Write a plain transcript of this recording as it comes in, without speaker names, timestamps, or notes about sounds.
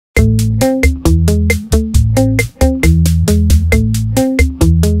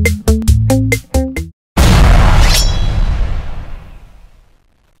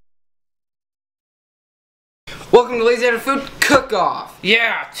off.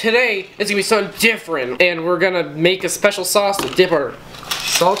 Yeah, today it's gonna be something different, and we're gonna make a special sauce to dip our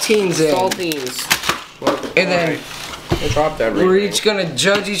Saltines in. saltines. Well, And then I dropped everything. we're each gonna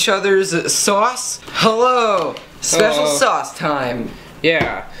judge each other's sauce. Hello, special sauce time.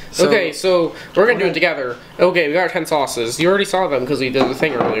 Yeah. Okay, so we're gonna do it together. Okay, we got our 10 sauces. You already saw them because we did the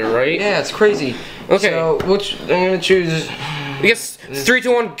thing earlier, right? Yeah, it's crazy. Okay. So I'm gonna choose. I guess 3,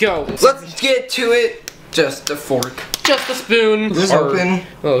 2, 1, go. Let's get to it. Just a fork. Just a spoon. This is open.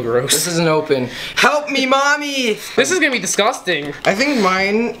 Oh, gross. This isn't open. Help me, mommy! This is gonna be disgusting. I think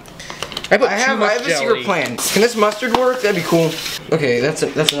mine. I have a secret plan. Can this mustard work? That'd be cool. Okay, that's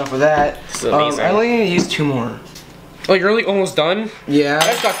enough of that. This is amazing. I only need to use 2 more. Oh, you're really almost done? Yeah. I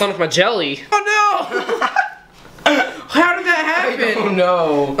just got done with my jelly. Oh no! How did that happen? I don't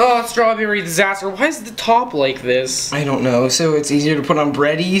know. Oh, strawberry disaster. Why is the top like this? I don't know. So it's easier to put on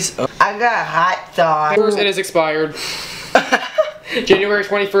breadies. I got hot sauce. First, it is expired. January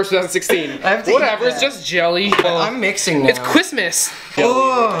 21st, 2016. I have to Whatever, eat it's that. just jelly. I'm mixing now. It's Christmas.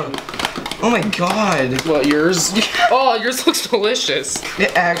 Oh. Oh my god. What, yours? Oh, yours looks delicious.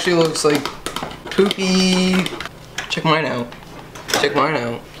 It actually looks like poopy. Check mine out. Check mine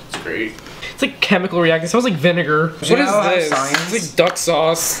out. It's great. It's like chemical reaction. It smells like vinegar. What is this? Science? It's like duck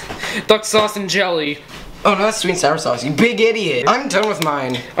sauce. Duck sauce and jelly. Oh no, that's sweet and sour sauce. You big idiot. I'm done with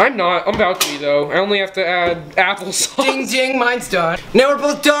mine. I'm not. I'm about to be though. I only have to add applesauce. Ding ding, mine's done. Now we're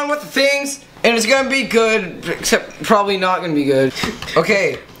both done with the things, and it's gonna be good, except probably not gonna be good.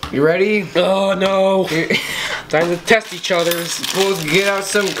 Okay, you ready? Oh no. Time to test each other's. Both get out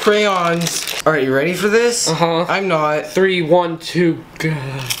some crayons. All right, you ready for this? Uh-huh. I'm not. 3, 1, 2, go.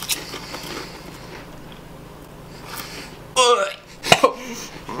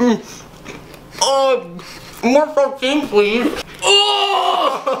 Oh, more protein, please.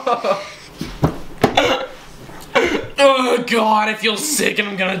 Oh! Oh god, I feel sick and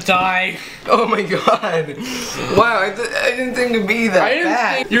I'm gonna die. Oh my god. Wow, I didn't think it'd be that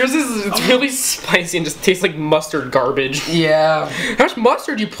bad. Yours is really spicy and just tastes like mustard garbage. Yeah. How much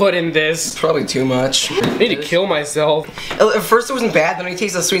mustard you put in this? Probably too much. I need to kill myself. At first it wasn't bad, then I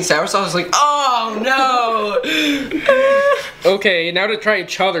tasted the sweet and sour sauce, I was like, oh no! Okay, now to try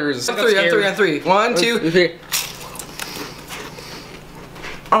each other's. On three. 1, 2, 3.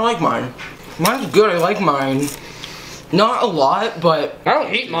 I like mine. Mine's good, I like mine. Not a lot, but... I don't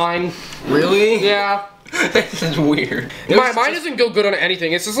hate mine. Really? Yeah. This is weird. Mine doesn't go good on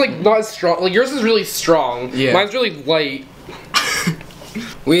anything. It's just like not as strong. Like yours is really strong. Yeah. Mine's really light.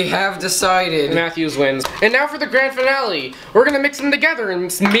 We have decided. Matthews wins. And now for the grand finale. We're gonna mix them together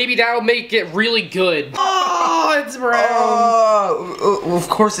and maybe that'll make it really good. Oh, it's brown. Oh, of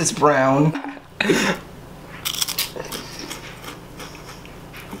course it's brown.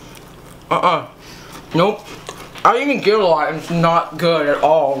 Nope. I didn't even get a lot. It's not good at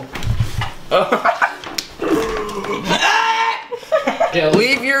all. Yeah,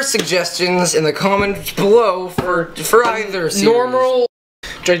 leave your suggestions in the comments below for either series. Normal.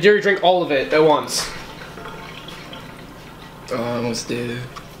 Dare you drink all of it at once? Oh, I almost did.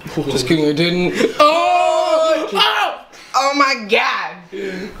 Just kidding, I didn't. Oh! Oh! Oh my god!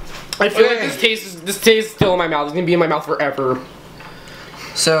 I feel like this taste is still in my mouth. It's gonna be in my mouth forever.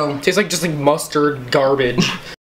 So Tastes like just like mustard garbage.